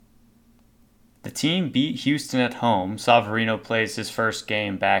The team beat Houston at home. Savarino plays his first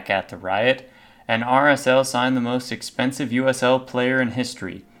game back at the RioT, and RSL signed the most expensive USL player in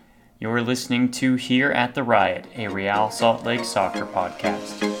history. You're listening to Here at the RioT, a Real Salt Lake soccer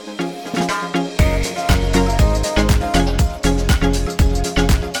podcast.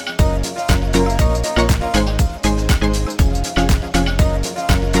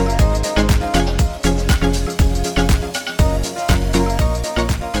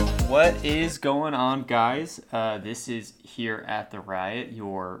 What is going on, guys? This is Here at the RioT,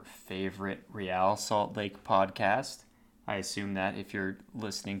 your favorite Real Salt Lake podcast. I assume that if you're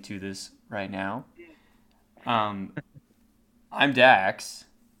listening to this right now. I'm Dax.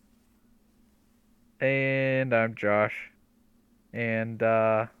 And I'm Josh. And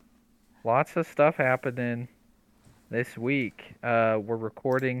lots of stuff happening this week. We're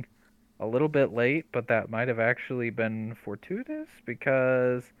recording a little bit late, but that might have actually been fortuitous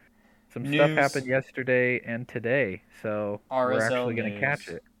because some stuff News, happened yesterday and today. So we're RSL actually going to catch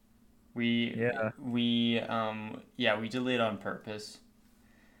news. it. We Yeah, we delayed on purpose.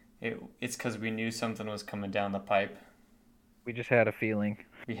 It's because we knew something was coming down the pipe. we just had a feeling.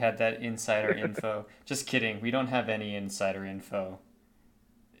 We had that insider info. Just kidding. We don't have any insider info.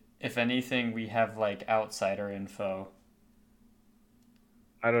 If anything, we have like outsider info.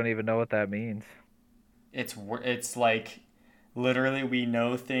 I don't even know what that means. It's like literally we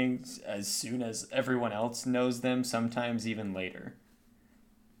know things as soon as everyone else knows them, sometimes even later.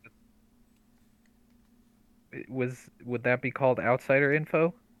 Would that be called outsider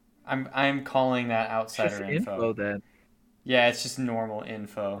info? I'm calling that It's just outsider info. info then. Yeah, it's just normal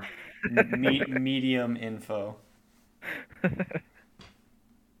info. Medium info.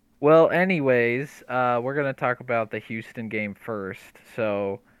 Well, anyways, we're gonna talk about the Houston game first.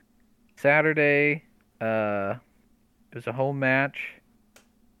 So Saturday, it was a home match.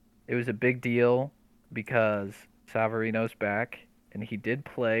 It was a big deal because Savarino's back and he did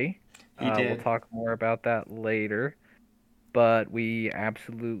play. He We'll did. talk more about that later. But we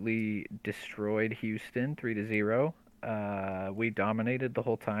absolutely destroyed Houston 3-0. We dominated the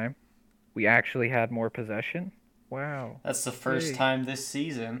whole time. We actually had more possession. Wow. That's the first Yay. time this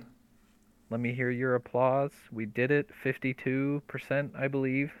season. Let me hear your applause. We did it. 52%, I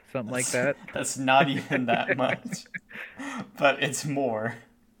believe. Something like That's that. that's not even that much, but it's more.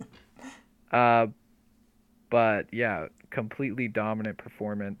 uh, but yeah, completely dominant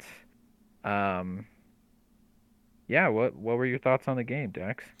performance. Um, yeah, what were your thoughts on the game,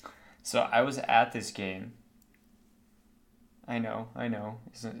 Dex? So I was at this game. I know.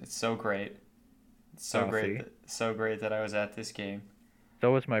 It's so great. It's Oh, see. so great that I was at this game.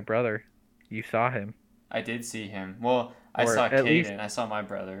 So was my brother. You saw him. I did see him. Well, I Or saw at least Caden. I saw my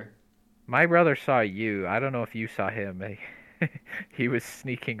brother. my brother saw you. I don't know if you saw him. He was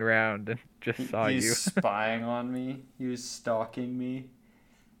sneaking around and just saw He was you. spying on me. He was stalking me.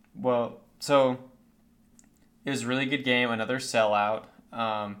 Well, so it was a really good game. Another sellout.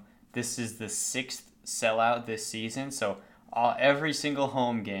 This is the sixth sellout this season. So every single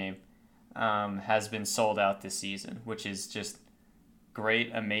home game has been sold out this season, which is just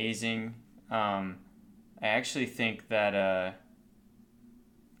great, amazing. I actually think that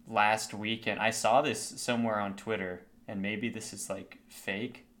last weekend I saw this somewhere on Twitter, and maybe this is like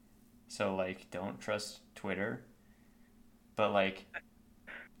fake. So like, don't trust Twitter. But like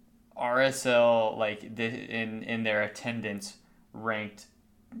RSL, like in their attendance ranked,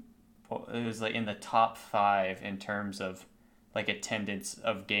 well, it was like in the top five in terms of like attendance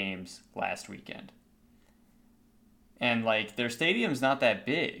of games last weekend. And like their stadium's not that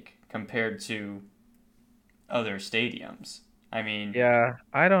big compared to other stadiums. I mean, Yeah,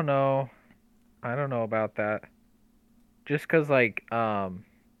 I don't know. I don't know about that. Just 'cause like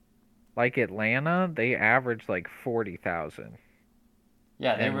Atlanta, they average like 40,000.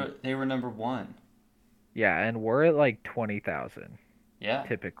 yeah, And they were number one. yeah, and we're at like 20,000 Yeah,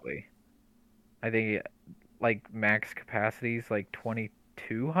 typically. I think like max capacity is like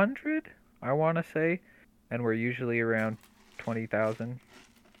 2,200, I want to say, and we're usually around 20,000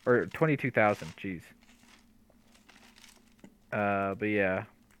 or 22,000, jeez. But yeah,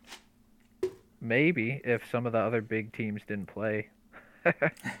 maybe if some of the other big teams didn't play. they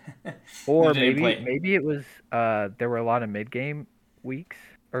Or didn't maybe play maybe it was there were a lot of mid-game weeks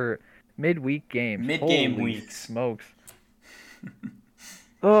or midweek games. mid game Holy weeks. smokes.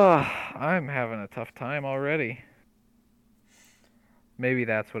 Ugh, I'm having a tough time already. Maybe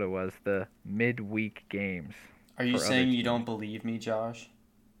that's what it was, the midweek games Are you for other saying you teams. don't believe me, Josh?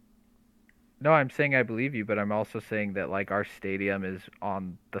 No, I'm saying I believe you, but I'm also saying that like our stadium is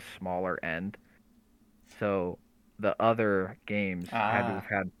on the smaller end. So the other games had to have Ah,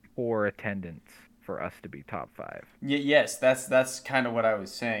 had poor attendance for us to be top five. Yes, that's kind of what I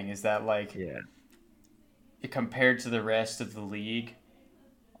was saying. Is that like Yeah. compared to the rest of the league,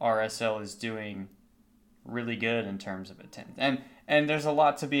 RSL is doing really good in terms of attendance, and there's a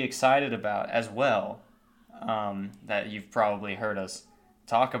lot to be excited about as well. That you've probably heard us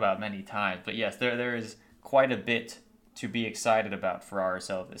talk about many times. But yes, there is quite a bit to be excited about for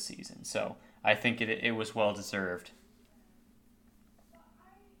RSL this season. So I think it was well deserved.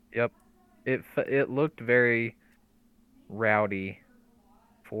 Yep. It looked very rowdy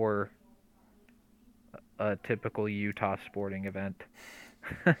for a typical Utah sporting event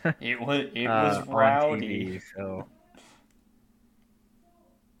It was on rowdy. TV. So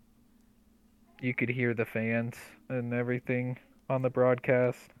you could hear the fans and everything on the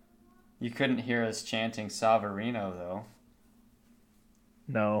broadcast. You couldn't hear us chanting Savarino though.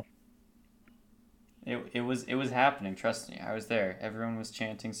 No, It was happening. Trust me, I was there. Everyone was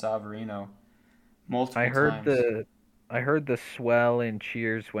chanting Savarino I multiple heard times. the I heard the swell in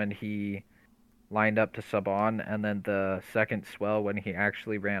cheers when he lined up to sub on, and then the second swell when he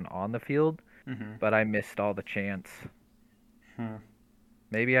actually ran on the field. Mm-hmm. But I missed all the chants. Hmm.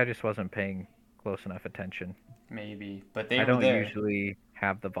 Maybe I just wasn't paying close enough attention. Maybe, but they I were don't there. usually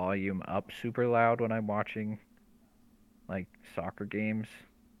have the volume up super loud when I'm watching like soccer games,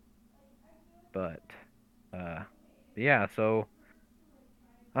 but uh yeah, so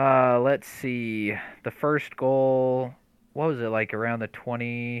let's see. The first goal, what was it, like around the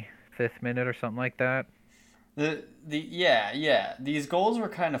 25th minute or something like that? The yeah. These goals were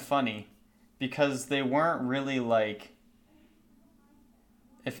kind of funny because they weren't really like,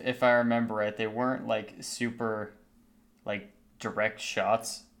 if I remember right, they weren't like super like direct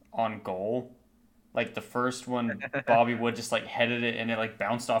shots on goal. Like the first one, Bobby Wood just like headed it and it like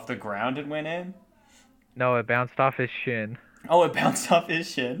bounced off the ground and went in. No, it bounced off his shin. Oh, it bounced off his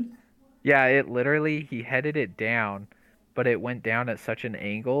shin. Yeah, it literally, he headed it down, but it went down at such an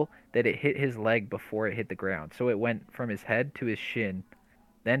angle that it hit his leg before it hit the ground. So it went from his head to his shin,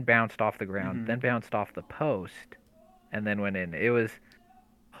 then bounced off the ground, Mm-hmm. then bounced off the post, and then went in. It was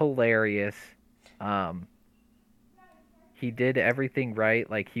hilarious. Um, he did everything right.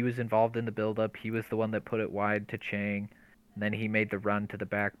 Like he was involved in the build-up. He was the one that put it wide to Chang. And then he made the run to the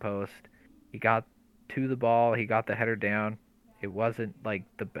back post. He got to the ball. He got the header down. It wasn't like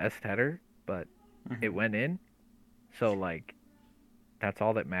the best header, but it Mm-hmm. went in. So like that's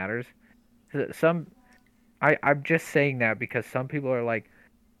all that matters. Some I'm just saying that because some people are like,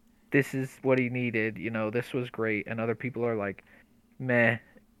 this is what he needed. This was great, and other people are like, meh,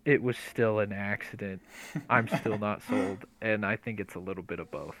 it was still an accident. I'm still not sold, and I think it's a little bit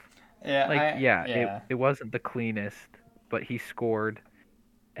of both. Like, yeah, it Yeah. it wasn't the cleanest, but he scored,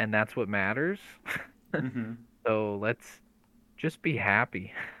 and that's what matters. Mm-hmm. So let's just be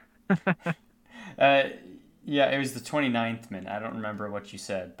happy. Uh, yeah, it was the 29th minute. I don't remember what you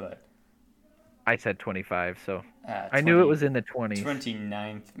said, but I said 25, so I knew it 20 was in the 20s.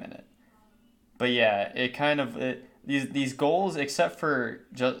 29th minute. But yeah, it kind of these goals, except for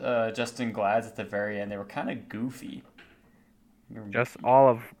Justin Glad's at the very end, they were kind of goofy. Just all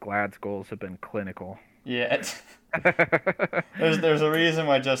of Glad's goals have been clinical. Yeah, there's a reason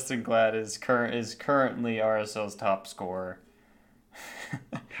why Justin Glad is currently RSL's top scorer,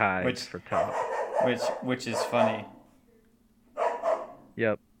 Tied which for top. which is funny.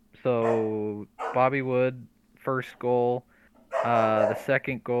 Yep. So Bobby Wood, first goal. The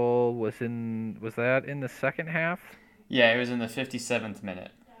second goal was that in the second half? Yeah, it was in the 57th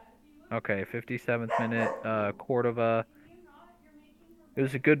minute. Okay, 57th minute. Cordova. It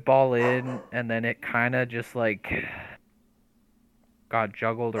was a good ball in, and then it kind of just like got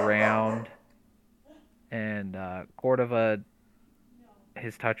juggled around, and Cordova,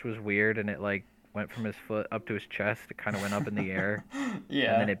 his touch was weird, and it like went from his foot up to his chest. It kind of went up in the air,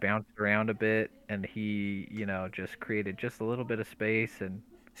 and then Yeah, it bounced around a bit, and he, just created just a little bit of space and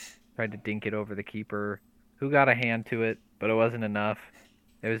tried to dink it over the keeper, who got a hand to it, but it wasn't enough.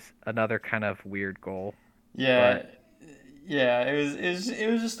 It was another kind of weird goal, but yeah, yeah.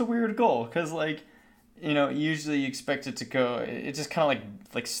 It was just a weird goal because like, usually you expect it to go. It just kind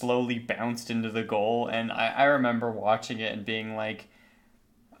of like slowly bounced into the goal, and I remember watching it and being like,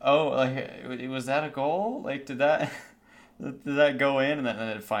 oh, like was that a goal? Like did that did that go in? And then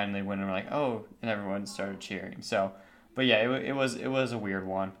it finally went, and we're like, oh, and everyone started cheering. So, but yeah, it was a weird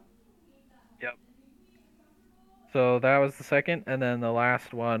one. yep. So that was the second, and then the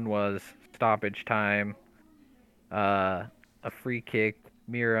last one was stoppage time. Uh, a free kick,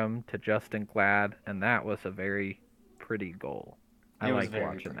 Miram to Justin Glad, and that was a very pretty goal. I It was liked very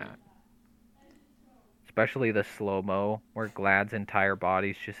watching pretty. that, especially the slow-mo where Glad's entire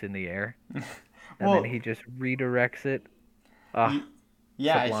body's just in the air and then Well, he just redirects it. Ah, y-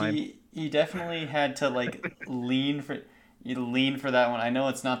 yeah, sublime. he definitely had to like lean for that one. I know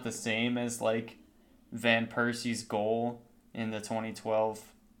it's not the same as like Van Persie's goal in the 2012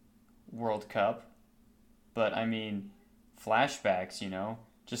 World Cup, but I mean, flashbacks,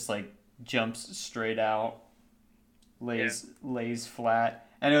 just like jumps straight out, Yeah. lays flat,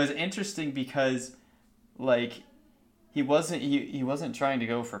 and it was interesting because like he wasn't trying to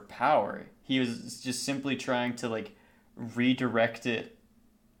go for power. He was just simply trying to like redirect it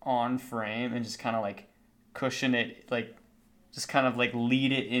on frame and just kind of like cushion it, like just kind of like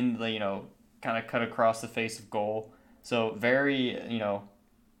lead it in, kind of cut across the face of goal. So very,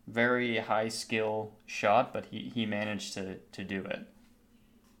 very high skill shot, but he managed to do it.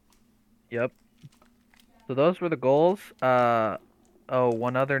 Yep. So those were the goals. Oh,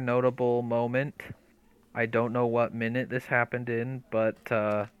 one other notable moment. I don't know what minute this happened in, but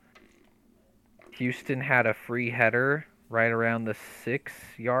Houston had a free header right around the 6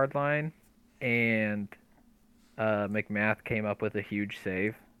 yard line, and McMath came up with a huge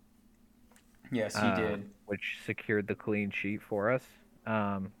save, Yes, he did. which secured the clean sheet for us.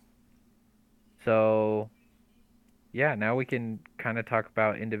 Um, so yeah, now we can kind of talk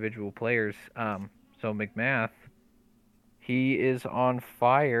about individual players. So McMath, he is on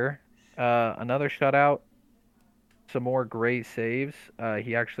fire. Another shutout, some more great saves.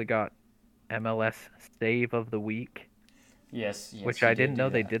 He actually got MLS Save of the Week, Yes, which he I did didn't do know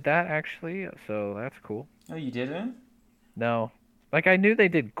they that. did that actually. So that's cool. Oh, you didn't? No, like I knew they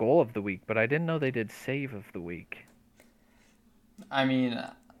did Goal of the Week, but I didn't know they did Save of the Week. I mean,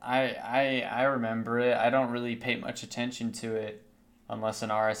 I remember it. I don't really pay much attention to it unless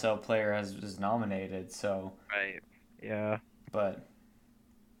an RSL player is nominated. So, Right. Yeah. but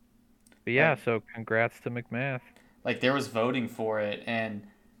But yeah, like so congrats to McMath. there was voting for it, and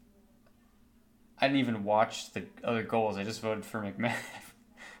I didn't even watch the other goals. I just voted for McMahon.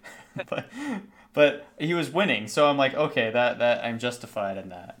 but but he was winning, so I'm like, okay, that I'm justified in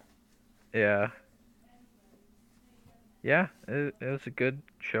that. Yeah. Yeah, it was a good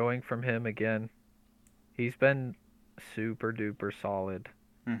showing from him again. He's been super duper solid.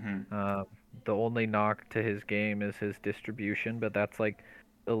 Mm-hmm. Um, the only knock to his game is his distribution, but that's like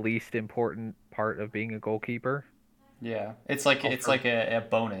the least important part of being a goalkeeper. Yeah, it's like I'll it's for like a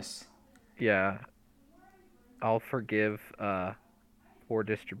bonus. yeah, I'll forgive poor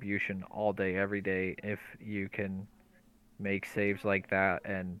distribution all day, every day if you can make saves like that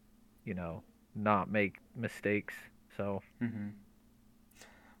and, you know, not make mistakes. So, Mm-hmm.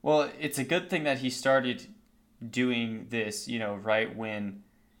 Well, it's a good thing that he started doing this, right when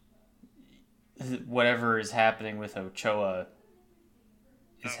whatever is happening with Ochoa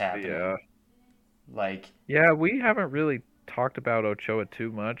is happening. yeah. Like, Yeah, we haven't really talked about Ochoa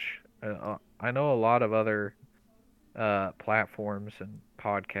too much. I know a lot of other platforms and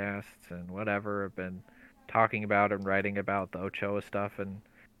podcasts and whatever have been talking about and writing about the Ochoa stuff, and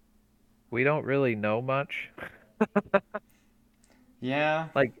we don't really know much. yeah,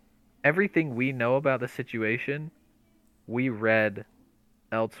 Like everything we know about the situation, we read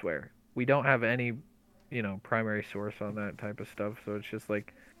elsewhere. We don't have any, primary source on that type of stuff. So it's just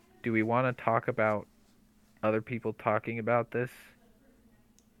like, do we want to talk about other people talking about this?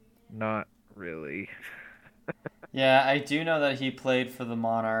 Not really. yeah, I do know that he played for the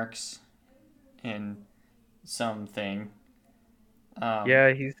Monarchs in something. Um,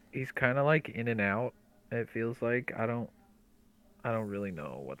 Yeah, he's kind of like in and out. It feels like I don't really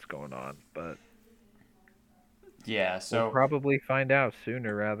know what's going on, but yeah, we'll so probably find out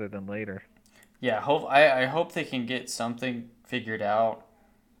sooner rather than later. yeah, I hope they can get something figured out.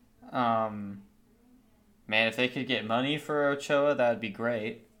 Um, Man, if they could get money for Ochoa, that would be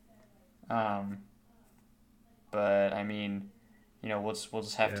great. Um, but I mean, we'll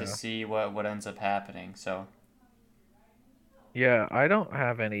just have to Yeah. see what ends up happening. So Yeah, I don't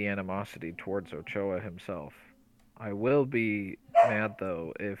have any animosity towards Ochoa himself. I will be mad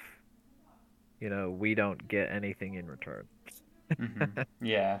though if, we don't get anything in return.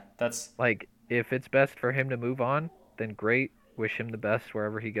 yeah, that's Like, if it's best for him to move on, then great. Wish him the best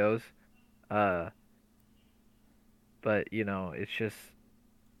wherever he goes. Uh, but it's just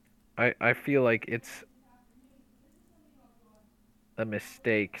I feel like it's a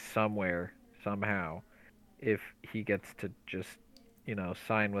mistake somewhere somehow if he gets to just,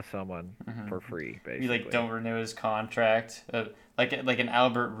 sign with someone hmm for free, we like basically. don't renew his contract, like an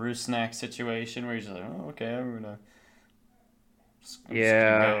Albert Rusnak situation where he's just like, oh, okay, I'm just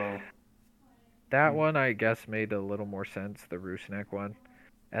gonna Yeah, go. that one I guess made a little more sense, the Rusnak one.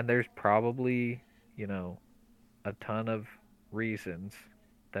 And there's probably you know, a ton of reasons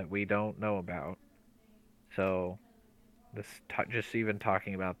that we don't know about. So just even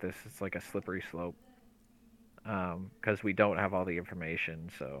talking about this, it's like a slippery slope. Because we don't have all the information.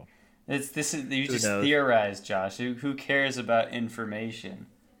 So It's this is you who just knows? theorize, Josh. Who cares about information?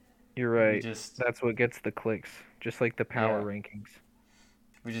 You're We right. just That's what gets the clicks, just like the power yeah. rankings.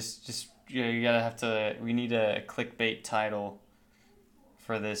 We just you gotta have to. We need a clickbait title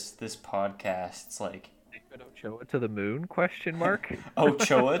for this podcast. It's like David Ochoa to the moon? Question mark.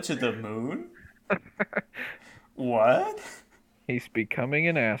 Ochoa to the moon. What? He's becoming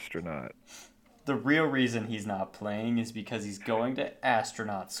an astronaut. The real reason he's not playing is because he's going to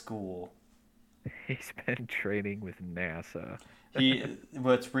astronaut school. He's been training with NASA.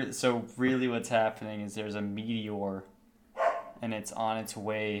 So really what's happening is there's a meteor and it's on its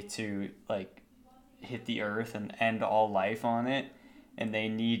way to like hit the earth and end all life on it, and they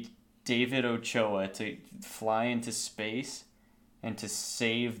need David Ochoa to fly into space and to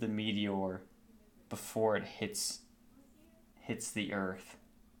save the meteor before it hits the earth.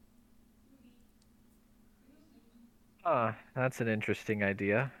 That's an interesting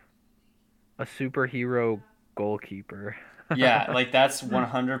idea. A superhero goalkeeper. Yeah, like that's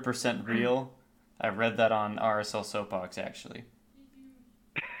 100% real. I read that on RSL Soapbox actually.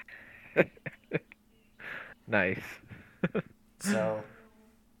 Nice. So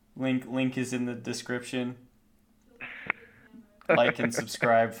link is in the description. Like and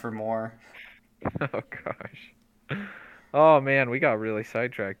subscribe for more. Oh gosh. Oh man, we got really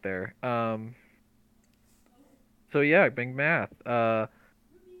sidetracked there. So yeah, big math.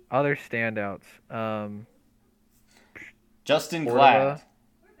 Other standouts. Justin Glad. Cordova.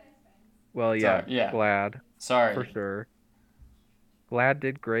 Well, yeah, Sorry, yeah. Glad for Sorry. sure. Glad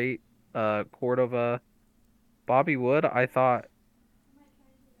did great. Cordova, Bobby Wood. I thought.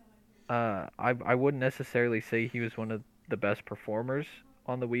 I wouldn't necessarily say he was one of the best performers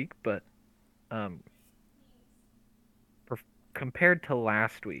on the week, but um, per compared to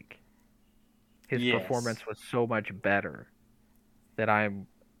last week, his Yes. performance was so much better that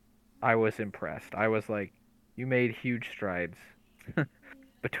I was impressed. I was like, you made huge strides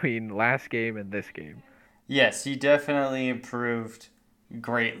between last game and this game. Yes, he definitely improved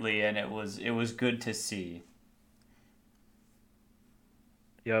greatly and it was good to see.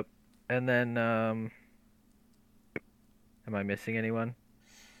 Yep. And then am I missing anyone?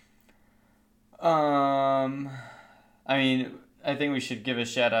 Um I mean, I think we should give a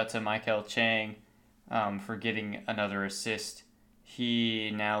shout out to Michael Chang for getting another assist.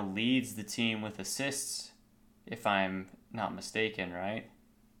 He now leads the team with assists, if I'm not mistaken, right?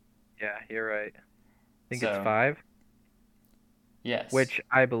 Yeah, you're right. I think it's So, 5, yes. which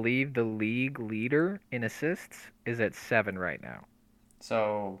I believe the league leader in assists is at 7 right now.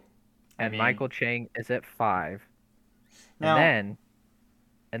 So, I And mean, Michael Chang is at 5. And now,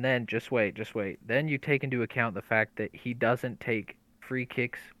 then just wait, just wait. Then you take into account the fact that he doesn't take free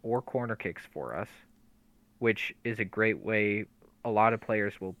kicks or corner kicks for us, which is a great way a lot of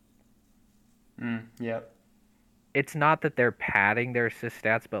players will. yep. It's not that they're padding their assist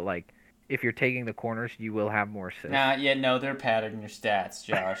stats, but like if you're taking the corners, you will have more assists. Nah, yeah, no, they're padding your stats,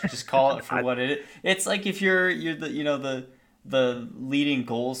 Josh. Just call it for I, what it is. It's like if you're the leading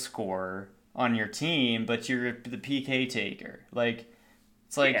goal scorer on your team, but you're the PK taker. Like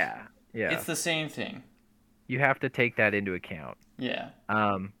it's like yeah, yeah. it's the same thing. You have to take that into account. Yeah.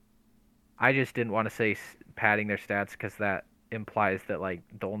 Um, I just didn't want to say padding their stats because that implies that like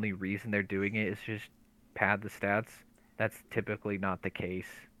the only reason they're doing it is just pad the stats. That's typically not the case.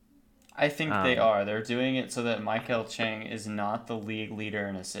 I think they Um, are. They're doing it so that Michael Chang is not the league leader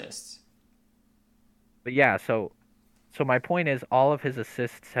in assists. but yeah, so my point is all of his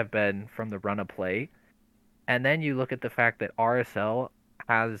assists have been from the run of play, and then you look at the fact that RSL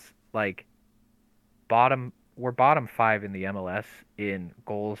has like we're bottom 5 in the MLS in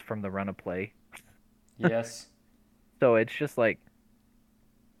goals from the run of play. Yes. So it's just like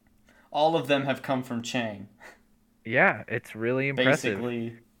All of them have come from Chang. yeah, it's really impressive.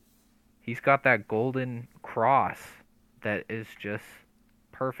 Basically, He's got that golden cross that is just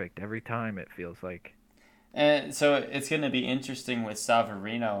perfect every time, it feels like. and so it's going to be interesting with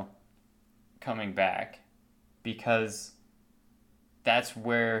Savarino coming back because that's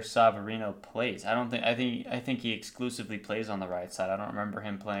where Savarino plays. I think he exclusively plays on the right side. I don't remember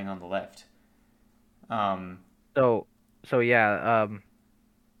him playing on the left. Um, So so yeah,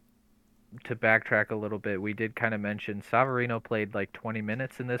 to backtrack a little bit, we did kind of mention Savarino played like 20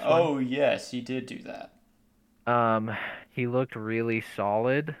 minutes in this one. oh yes, he did do that. Um, he looked really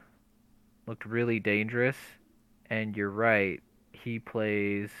solid, looked really dangerous, and you're right, he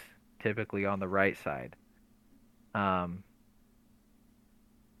plays typically on the right side. Um,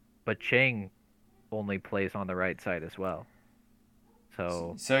 but Chang only plays on the right side as well.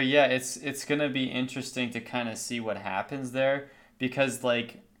 So So yeah, it's gonna be interesting to kind of see what happens there because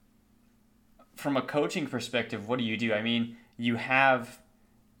like from a coaching perspective, what do you do? I mean, you have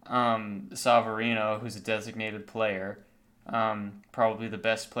Savarino, who's a designated player, probably the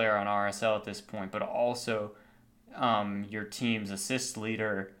best player on RSL at this point, but also your team's assist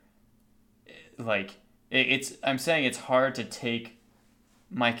leader. Like it's, I'm saying it's hard to take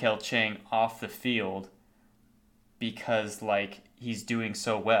Michael Chang off the field because like he's doing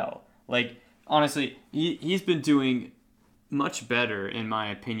so well. Like honestly, he's been doing much better in my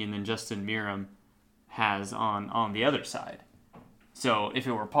opinion than Justin Miram has on the other side. So if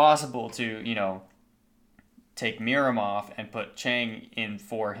it were possible to, take Miram off and put Chang in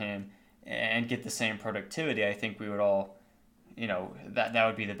for him and get the same productivity, I think we would all, that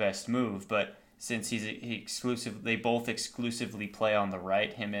would be the best move. But since they both exclusively play on the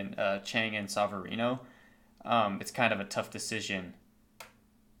right, him and Chang and Savarino, it's kind of a tough decision.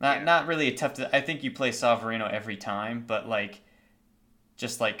 Not really a tough. I think you play Savarino every time, but like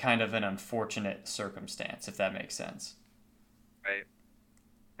just like kind of an unfortunate circumstance, if that makes sense. right.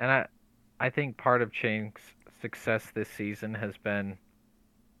 And I think part of Chang's success this season has been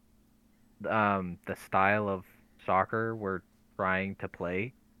the style of soccer we're trying to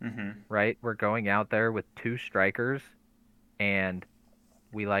play, Mm-hmm. right? We're going out there with two strikers and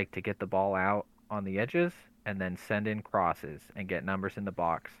we like to get the ball out on the edges and then send in crosses and get numbers in the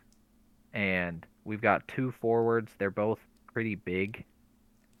box. And we've got two forwards. They're both pretty big.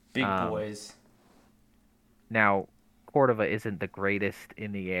 Big Um, boys. Now, Cordova isn't the greatest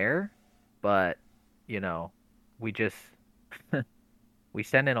in the air, but you know, we just we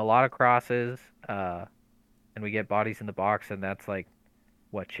send in a lot of crosses, and we get bodies in the box, and that's like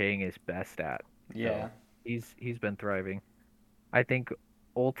what Chang is best at. Yeah. So he's been thriving. I think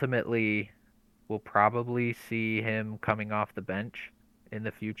ultimately we'll probably see him coming off the bench in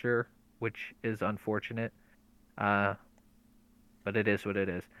the future, which is unfortunate. Uh, but it is what it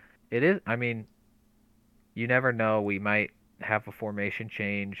is. It is. I mean, you never know. We might have a formation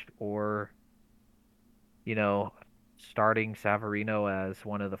changed, or you know, starting Savarino as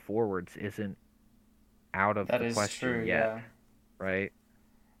one of the forwards isn't out of That the is question true, yet, yeah. right?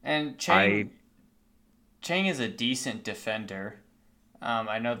 And I Chang is a decent defender.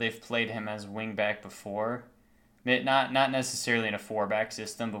 I know they've played him as wingback before. Not necessarily in a four back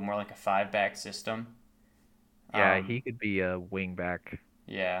system, but more like a five back system. Yeah, Um, he could be a wing back.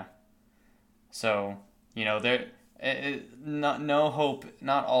 yeah. So there, not no hope.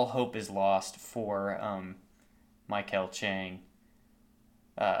 Not all hope is lost for Michael Chang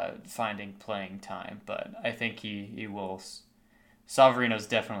finding playing time, but I think he will. Savarino's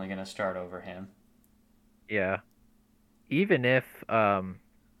definitely going to start over him. Yeah. Even if um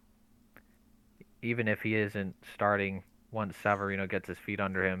even if he isn't starting once Savarino gets his feet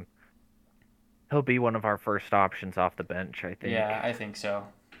under him, he'll be one of our first options off the bench, I think. Yeah, I think so.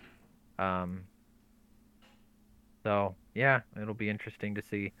 Um so yeah, it'll be interesting to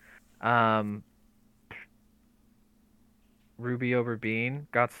see. Um Rubio Rubin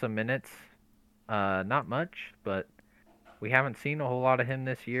got some minutes. Not much, but we haven't seen a whole lot of him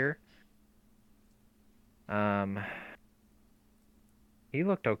this year. Um he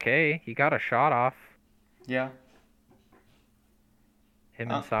looked okay. He got a shot off. Yeah.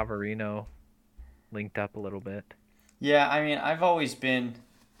 Him and Uh, Savarino linked up a little bit. yeah, I mean, I've always been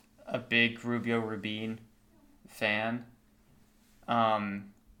a big Rubio Rubin fan.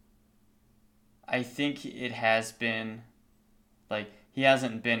 Um, I think it has been like he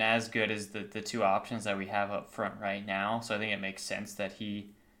hasn't been as good as the two options that we have up front right now. So I think it makes sense that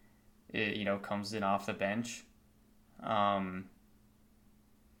he, comes in off the bench. Um,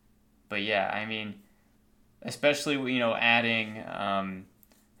 but yeah, I mean, especially adding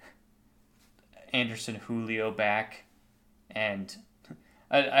Anderson Julio back, and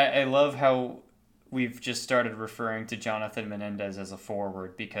I love how we've just started referring to Jonathan Menendez as a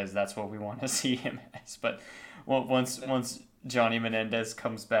forward because that's what we want to see him as. But once Johnny Menendez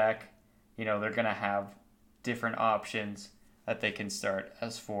comes back, they're gonna have different options that they can start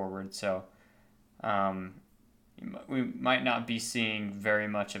as forward. So um, we might not be seeing very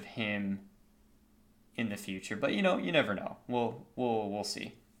much of him in the future, but you never know. We'll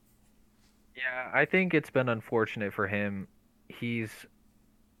see. Yeah, I think it's been unfortunate for him. He's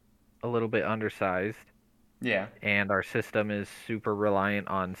a little bit undersized, Yeah, and our system is super reliant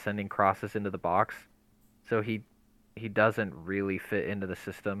on sending crosses into the box. So he doesn't really fit into the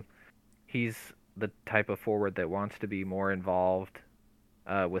system. He's the type of forward that wants to be more involved,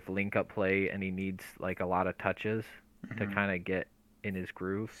 with link up play, and he needs like a lot of touches to Hmm. kind of get in his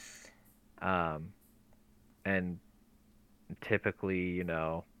groove. Um, and typically,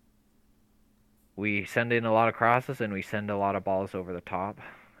 we send in a lot of crosses and we send a lot of balls over the top.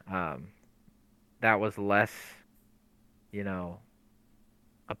 Um, that was less, you know,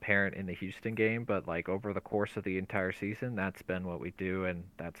 apparent in the Houston game, but like over the course of the entire season, that's been what we do, and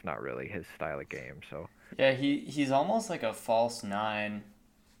that's not really his style of game. So, Yeah, he's almost like a false nine,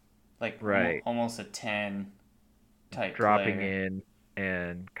 like right, almost a 10 type dropping player. in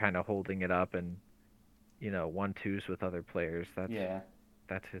and kind of holding it up and, 1-2s with other players. Yeah,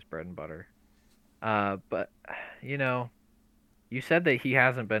 That's his bread and butter. But you know, you said that he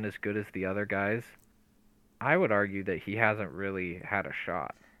hasn't been as good as the other guys. I would argue that he hasn't really had a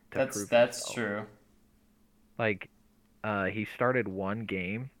shot to prove that's himself. true. Like, he started one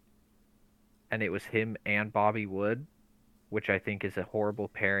game, and it was him and Bobby Wood, which I think is a horrible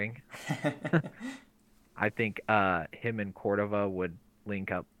pairing. I think him and Cordova would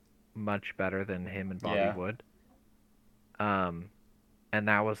link up much better than him and Bobby Yeah. Wood. Um, and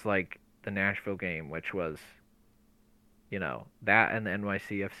that was like the Nashville game, which was, that and the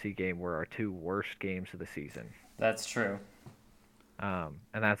NYCFC game were our two worst games of the season. That's true.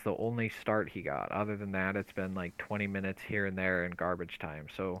 And that's the only start he got. Other than that, it's been like 20 minutes here and there in garbage time.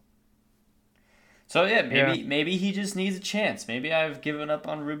 So, So yeah, yeah. maybe he just needs a chance. Maybe I've given up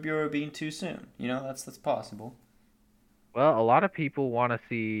on Rubio being too soon. That's possible. Well, a lot of people want to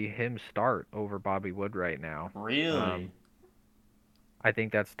see him start over Bobby Wood right now. Really? Um, I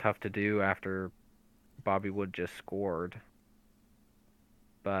think that's tough to do after Bobby Wood just scored,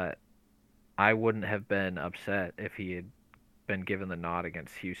 but I wouldn't have been upset if he had been given the nod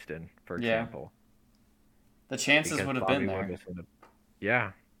against Houston, for Yeah. example, The chances because would have been Bobby Wood there. was in the,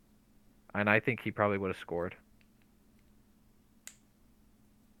 yeah, and I think he probably would have scored.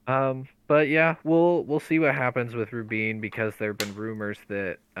 But yeah, we'll see what happens with Rubin because there have been rumors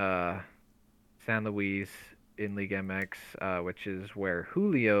that San Luis in Liga MX, which is where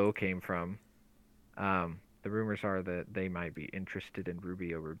Julio came from, the rumors are that they might be interested in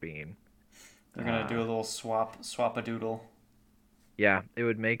Rubio Rubin. They're gonna do Uh, a little swap a doodle. yeah, it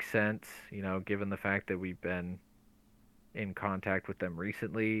would make sense, given the fact that we've been in contact with them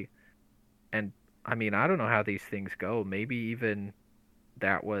recently. And I mean, I don't know how these things go. Maybe even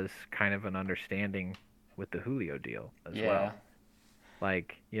that was kind of an understanding with the Julio deal as Yeah. well.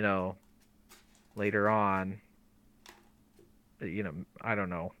 Like, later on, I don't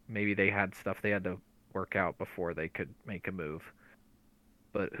know, maybe they had stuff they had to work out before they could make a move.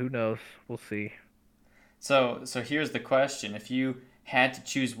 But who knows? We'll see. So here's the question: if you had to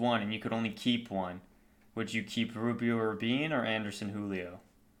choose one and you could only keep one, would you keep Rubio Urbine or Anderson Julio?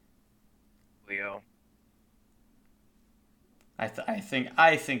 Julio.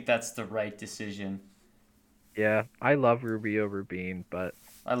 I think that's the right decision. Yeah, I love Rubio Rubin, but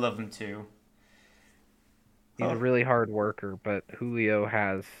I love him too. he's a Oh, really hard worker. But Julio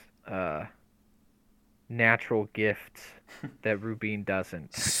has uh, natural gifts that Rubin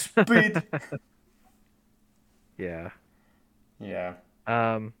doesn't. speed. Yeah. Yeah.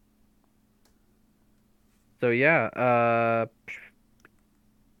 Um. So yeah.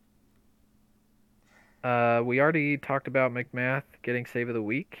 We already talked about McMath getting Save of the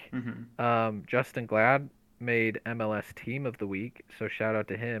Week. Hmm. Justin Glad made MLS Team of the Week, so shout out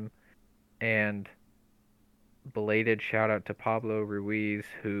to him. And belated shout out to Pablo Ruiz,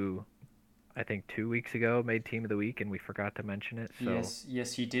 who I think 2 weeks ago made Team of the Week, and we forgot to mention it. So,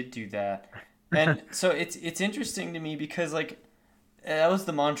 Yes, he did do that. And so it's interesting to me because like that was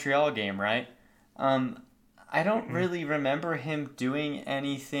the Montreal game, right? Um, I don't mm, really remember him doing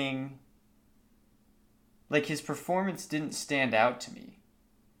anything. Like his performance didn't stand out to me.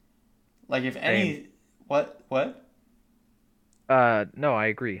 Like if same. any, what? No, I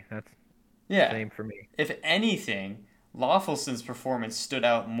agree. That's Yeah, same for me. if anything, Lawfulson's performance stood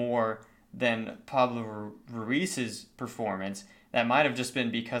out more than Pablo Ruiz's performance. That might have just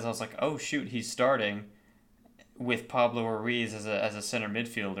been because I was like, oh shoot, he's starting with Pablo Ruiz as a center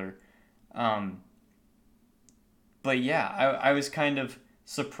midfielder. Um, but yeah, I was kind of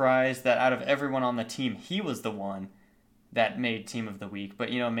surprised that out of everyone on the team, he was the one that made team of the week.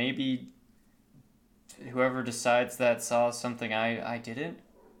 But maybe whoever decides that saw something I didn't.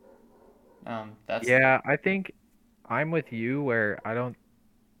 That's Yeah, I think I'm with you where I don't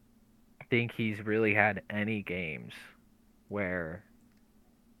think he's really had any games where,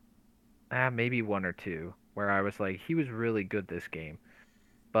 maybe one or two, where I was like, he was really good this game.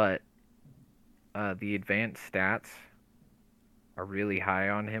 But the advanced stats are really high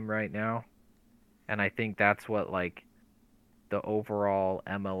on him right now. And I think that's what, like, the overall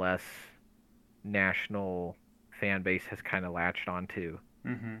MLS national fan base has kind of latched onto.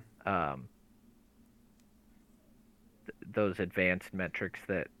 Mm-hmm. Um, those advanced metrics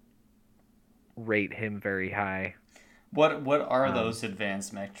that rate him very high. What are Um, those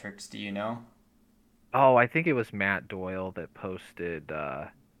advanced metrics? Do you know? oh, I think it was Matt Doyle that posted.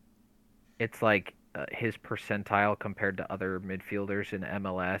 It's like his percentile compared to other midfielders in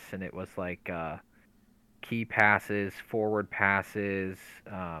MLS, and it was like key passes, forward passes,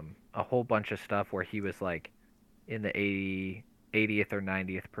 a whole bunch of stuff where he was like in the 80th or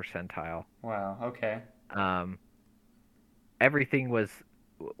 90th percentile. Wow. Okay. Um, everything was,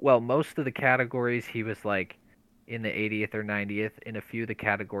 well, most of the categories he was like in the 80th or 90th. In a few of the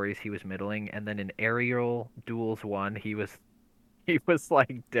categories he was middling, and then in aerial duels one he was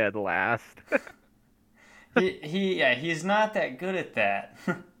like dead last. Yeah, he's not that good at that.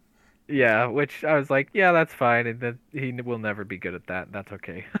 Yeah, which I was like, yeah, that's fine, and that he will never be good at that. That's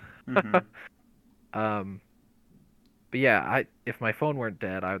okay. Mm-hmm. um, but yeah, I if my phone weren't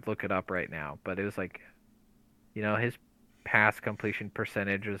dead, I would look it up right now. But it was like, his pass completion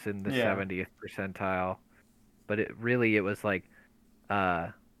percentage was in the Yeah. 70th percentile. But it was like, uh,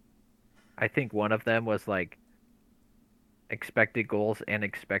 I think one of them was like expected goals and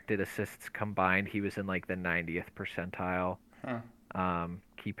expected assists combined. He was in like the 90th percentile. Huh.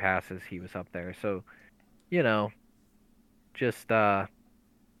 Key passes, he was up there. So, you know, just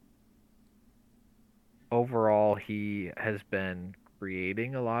overall, he has been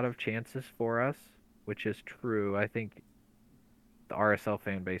creating a lot of chances for us, which is true. I think the RSL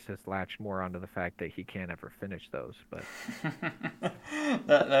fan base has latched more onto the fact that he can't ever finish those,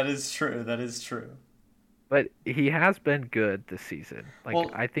 That is true. That is true. but he has been good this season. Like Well,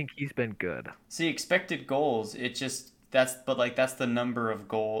 I think he's been good. see, expected goals. It just that's but like that's the number of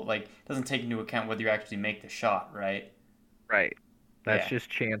goal. Like doesn't take into account whether you actually make the shot, right? Right. That's Yeah. just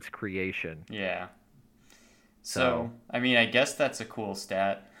chance creation. Yeah. So, So I mean, I guess that's a cool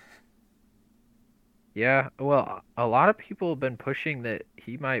stat. yeah, well, a lot of people have been pushing that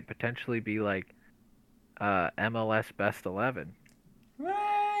he might potentially be like MLS best 11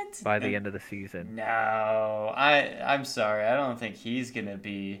 What? by the end of the season. No, I'm sorry. I don't think he's gonna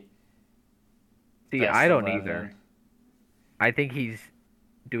be See, best I don't either. 11. I think he's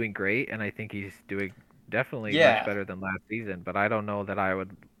doing great, and I think he's doing definitely much Yeah, better than last season. But I don't know that I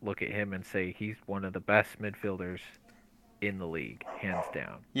would look at him and say he's one of the best midfielders in the league, hands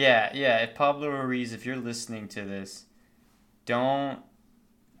down. yeah. If Pablo Ruiz, if you're listening to this, don't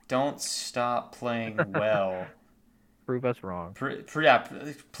don't stop playing well. Prove us wrong. Yeah,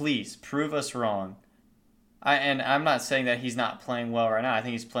 please prove us wrong. I'm not saying that he's not playing well right now. I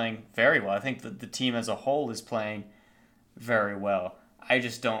think he's playing very well. I think that the team as a whole is playing very well. I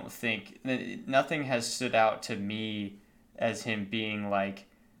just don't think nothing has stood out to me as him being like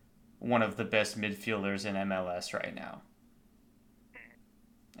one of the best midfielders in MLS right now.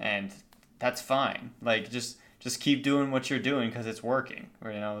 And that's fine. Like just keep doing what you're doing because it's working.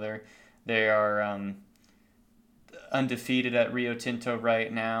 They are undefeated at Rio Tinto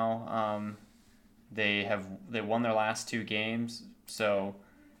right now. They won their last two games, so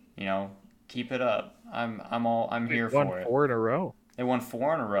you know keep it up. I'm We've here won for it. 4 in a row. They won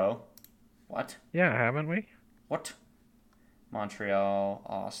four in a row. What? Yeah, haven't we? What? Montreal,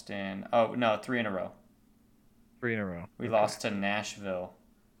 Austin. Oh no, three in a row. 3 in a row. We Okay. lost to Nashville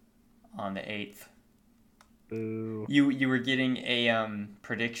on the 8th. Boo. You were getting a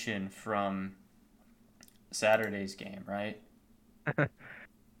prediction from Saturday's game, right?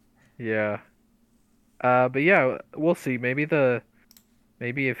 Yeah. But yeah, we'll see. Maybe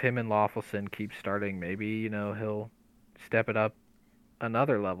if him and Lawfulson keep starting, maybe, he'll step it up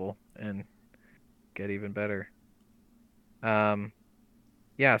another level and get even better. Um,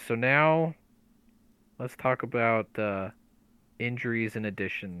 yeah, so now let's talk about injuries and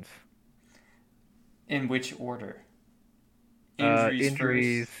additions. In which order? Uh, Injuries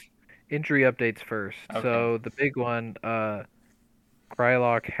injuries, first. injury updates first. Okay. So the big one,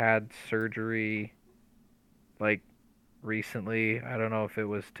 Krylock had surgery like recently. I don't know if it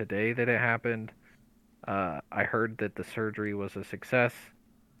was today that it happened. I heard that the surgery was a success,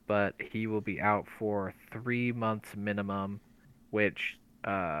 but he will be out for 3 months minimum, which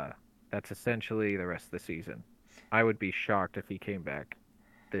that's essentially the rest of the season. I would be shocked if he came back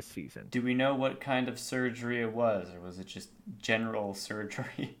this season. Do we know what kind of surgery it was, or was it just general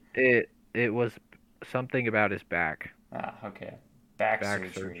surgery? It was something about his back, Ah, okay. Back back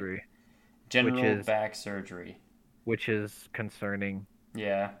surgery. surgery, which General is back surgery. which is concerning,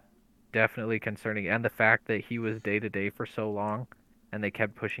 Yeah. definitely concerning, and the fact that he was day to day for so long, and they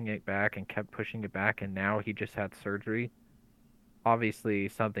kept pushing it back and kept pushing it back, and now he just had surgery. obviously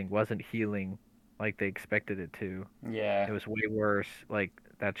something wasn't healing like they expected it to. Yeah, It was way worse. Like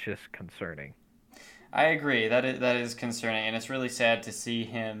that's just concerning. I agree. That is concerning, and it's really sad to see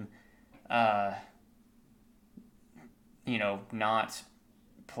him, uh, not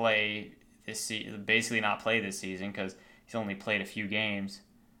play basically not play this season because he's only played a few games.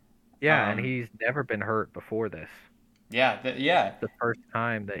 Yeah, and Um, he's never been hurt before this. yeah. The first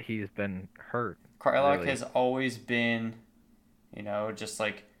time that he's been hurt, Krylak really. has always been, just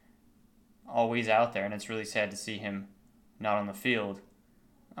like always out there, and it's really sad to see him not on the field.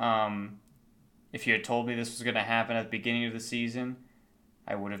 Um, if you had told me this was going to happen at the beginning of the season,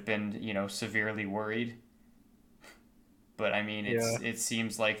 I would have been, severely worried. But I mean, Yeah. it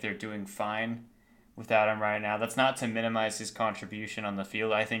seems like they're doing fine without him right now. That's not to minimize his contribution on the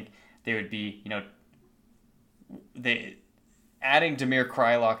field. I think they would be, they adding Damir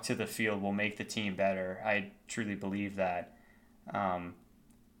Krylak to the field will make the team better. I truly believe that. Um,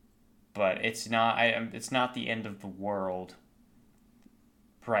 but it's not. It's not the end of the world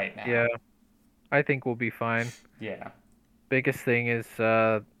right Yeah, now. I think we'll be fine. Yeah. Biggest thing is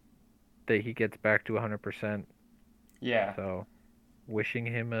that he gets back to 100%. Yeah. So, wishing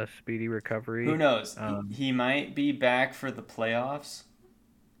him a speedy Who recovery. knows? Um, He might be back for the playoffs,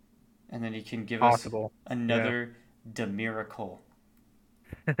 and then he can give us Possible. Yeah. another miracle.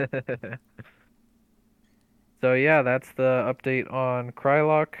 So yeah, that's the update on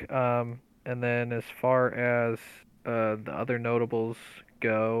Krylock. And then as far as the other notables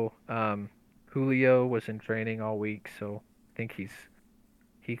go, Julio was in training all week, so I think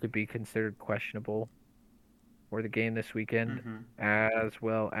he could be considered questionable for the game this weekend, Mm-hmm. as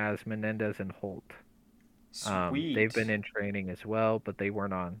well as Menendez and Holt. They've been Sweet. in training as well, but they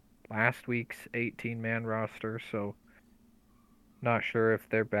weren't on last week's 18-man roster, so not sure if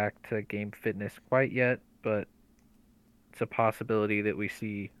they're back to game fitness quite yet, but it's a possibility that we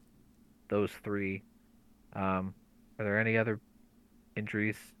see those three. Um, are there any other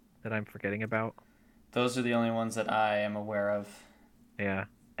injuries that I'm forgetting about? Those are the only ones that I am aware of. Yeah.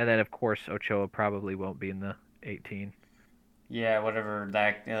 And then of course Ochoa probably won't be in the 18. Yeah, whatever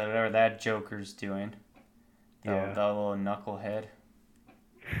that Joker's doing. That Yeah. that little knucklehead.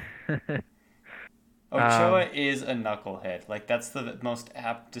 Um, Ochoa is a knucklehead. Like that's the most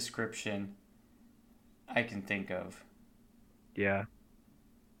apt description I can think of. yeah.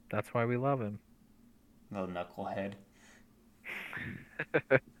 That's why we love him. Little knucklehead.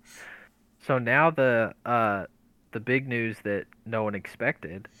 So now the big news that no one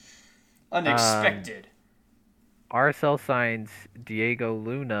expected. Um, Unexpected. RSL signs Diego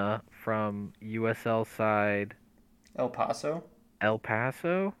Luna from USL side El Paso. El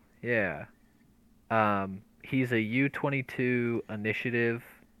Paso. Yeah. He's a U22 initiative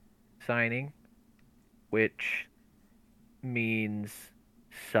signing, which means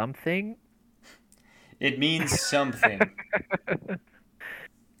something. It means something.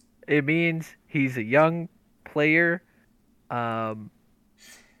 It means he's a young player um,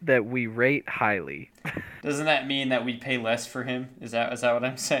 that we rate highly. Doesn't that mean that we pay less for him? Is that what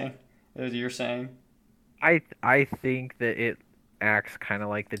I'm saying? What you're saying? I think that it acts kind of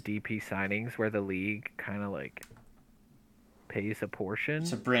like the DP signings, where the league kind of like pays a To portion.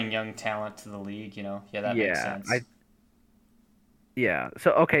 bring young talent to the league, Yeah, that makes Yeah, sense. I yeah.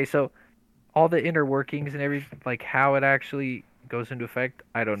 So okay, so all the inner workings and everything, like how it actually goes into effect,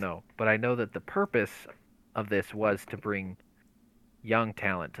 I don't know. But I know that the purpose of this was to bring young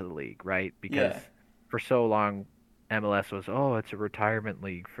talent to the league, right? Because Yeah. for so long, MLS was, oh, it's a retirement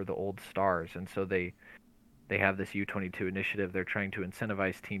league for the old stars, and so they have this U22 initiative. They're trying to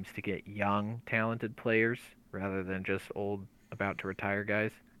incentivize teams to get young, talented players rather than just old, about to retire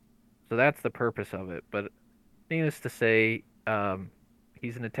guys. So that's the purpose of it. But needless to say,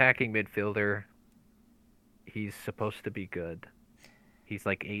 he's an attacking midfielder. He's supposed to be good. He's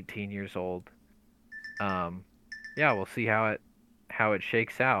like 18 years old. Um, yeah, we'll see how it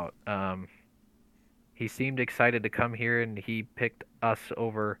shakes out. He seemed excited to come here, and he picked us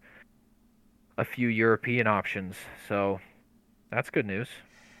over a few European options. So that's good news.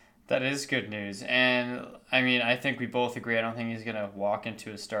 That is good news. And I mean, I think we both agree. I don't think he's going to walk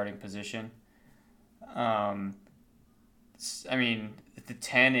into a starting position. Um, I mean, the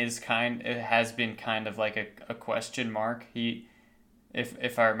 10 it has been kind of like a question mark.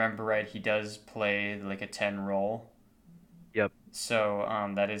 If I remember right, he does play like a 10 role. Yep. So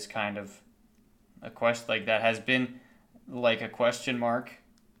that is kind of a question, like that has been like a question mark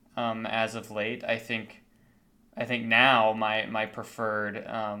as of late. I think now my preferred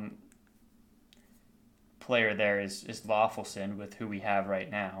player there is Lawfulson with who we have right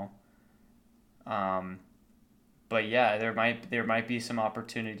now. Um, But yeah, there might be some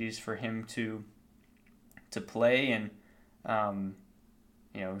opportunities for him to play and um,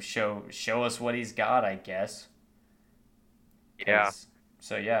 show us what he's got, I guess. Yeah. Because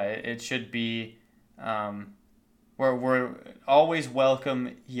so yeah, it should be. Um, we're always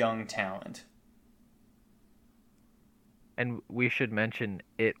welcome young talent. And we should mention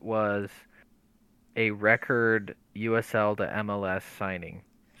it was a record USL to MLS signing.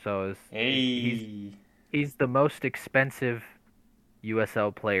 So he's Hey, he's the most expensive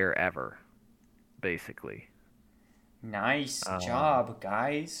USL player ever, basically. nice Um, job,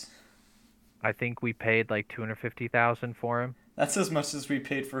 guys. I think we paid like 250,000 for him. That's as much as we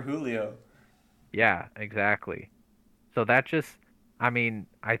paid for Julio. Yeah, exactly. So that just, I mean,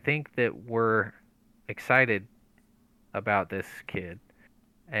 I think that we're excited about this kid,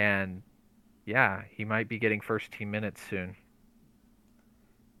 and yeah, he might be getting first team minutes soon.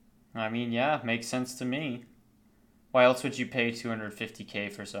 I mean, yeah, makes sense to me. Why else would you pay 250K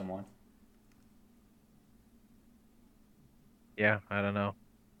for someone? Yeah, I don't know.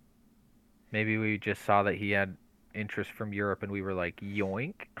 Maybe we just saw that he had interest from Europe, and we were like,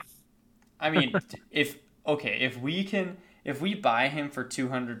 yoink. I mean, if okay, if we buy him for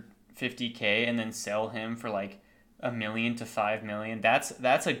 250K and then sell him for like 1 million to 5 million, that's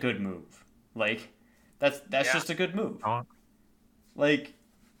a good move. Like, that's Yeah. just a good move. Oh, Like,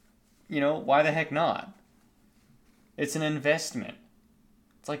 why the heck not? It's an investment.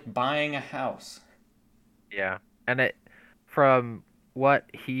 It's like buying a house. yeah. And from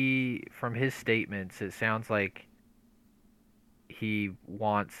from his statements, it sounds like he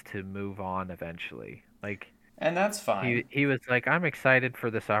wants to move on eventually. Like And that's he fine. he was like, I'm excited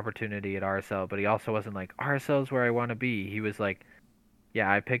for this opportunity at RSL, but he also wasn't like RSL is where I want to be. He was like,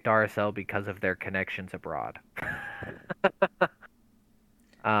 yeah, I picked RSL because of their connections abroad.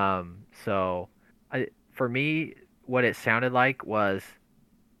 So for me, what it sounded like was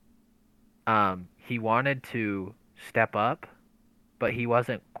he wanted to step up, but he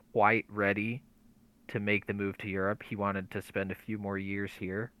wasn't quite ready to make the move to Europe. He wanted to spend a few more years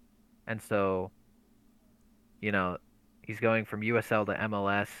here. And so, you know, he's going from USL to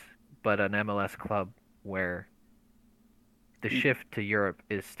MLS, but an MLS club where the shift to Europe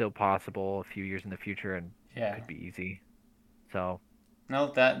is still possible a few years in the future and Yeah. could be easy. So, No,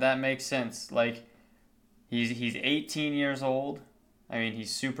 that makes sense. Like he's 18 years old. I mean,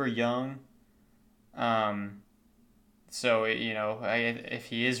 he's super young. Um, so if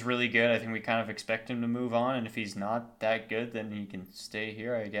he is really good, I think we kind of expect him to move on. And if he's not that good, then he can stay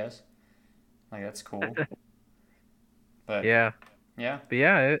here, I guess. Like that's cool. But yeah. yeah, But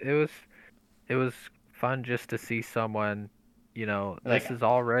yeah, it was fun just to see someone, this like is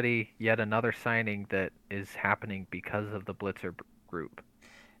already yet another signing that is happening because of the Blitzer group,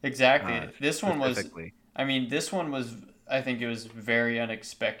 exactly. This one was. specifically. I mean, this one was. I think it was very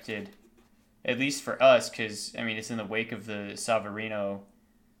unexpected, at least for us, because I mean it's in the wake of the Savarino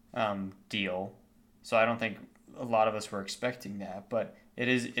deal. So I don't think a lot of us were expecting that, but it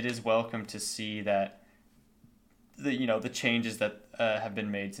is welcome to see that the changes that have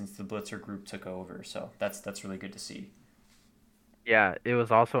been made since the Blitzer group took over. So that's really good to see. Yeah, it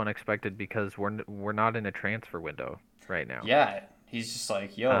was also unexpected because we're not in a transfer window right now. Yeah, he's just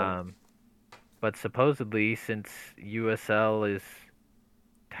like, yo, Um, but supposedly since USL is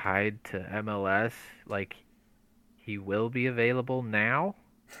tied to MLS, like he will be available now.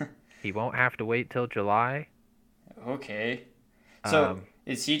 He won't have to wait till July. okay. So Um,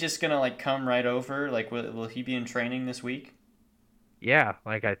 is he just gonna like come right over? Like, will he be in training this week? yeah,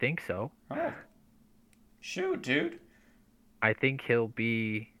 like I think so. Oh, shoot, dude. I think he'll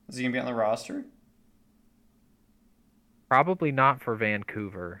be Is he gonna be on the roster? probably not for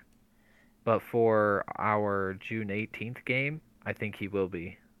Vancouver, but for our June 18th game, I think he will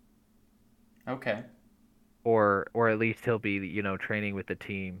be. Okay. Or at least he'll be, training with the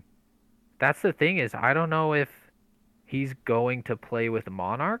team. That's the thing is I don't know if he's going to play with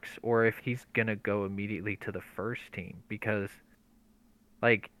Monarchs or if he's going to go immediately to the first team because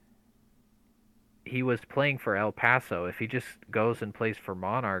like he was playing for El Paso. If he just goes and plays for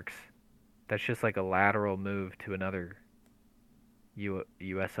Monarchs, that's just like a lateral move to another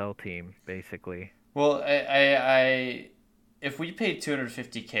USL team basically. Well, I if we paid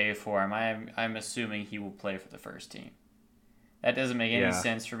 250K for him, I'm assuming he will play for the first team. That doesn't make any Yeah.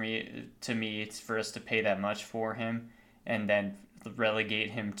 sense to me. It's for us to pay that much for him and then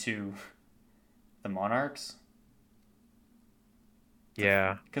relegate him to the Monarchs.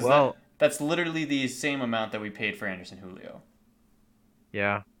 Yeah. Because Well, that's literally the same amount that we paid for Anderson Julio.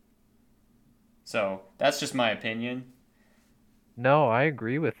 yeah. So that's just my opinion. No, I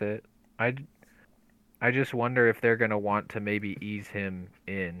agree with it. I I just wonder if they're gonna want to maybe ease him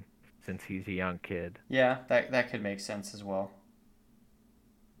in since he's a young kid. Yeah, that could make sense as well.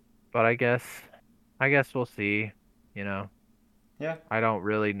 But I guess we'll see. You know, Yeah, I don't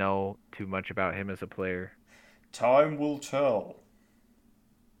really know too much about him as a player. time will tell.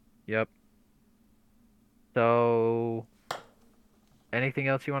 Yep. So, anything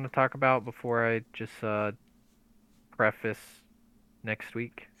else you want to talk about before I just preface next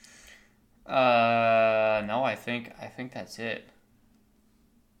week? No, I think that's it.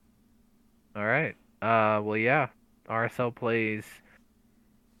 All right. Well, yeah. RSL plays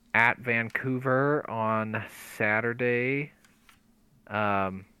at Vancouver on Saturday.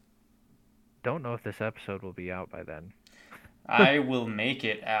 Um, don't know if this episode will be out by then. I will make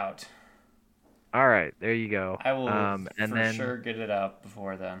it out. All right, there you go. I will And for then sure get it up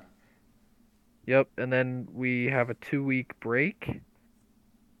before then. yep, and then we have a 2 week break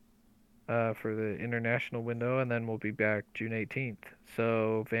for the international window, and then we'll be back June 18th.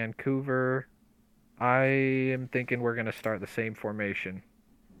 So Vancouver, I am thinking we're gonna start the same formation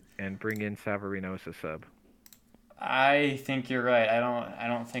and bring in Savarino as a sub. I think you're right. I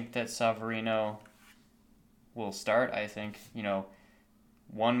don't think that Savarino will start. I think,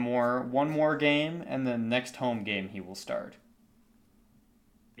 one more game and then next home game he will start.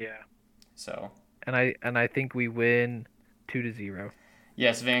 Yeah. So, And I think we win 2-0.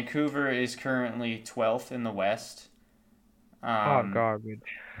 yes, Vancouver is currently 12th in the West. Oh, Um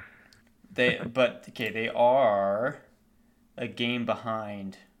garbage. but okay, they are a game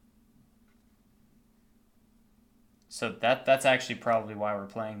behind. So that's actually probably why we're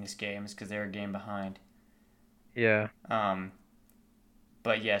playing this game is cuz they're a game behind. Yeah. Um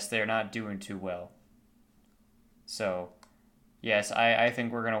but yes, they're not doing too well. So, yes, I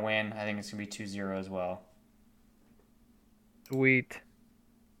think we're going to win. I think it's going to be 2-0 as well. Sweet.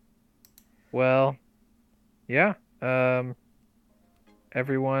 Well, yeah.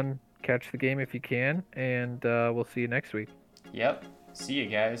 Everyone catch the game if you can, and we'll see you next week. Yep. See you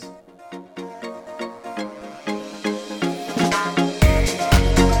guys.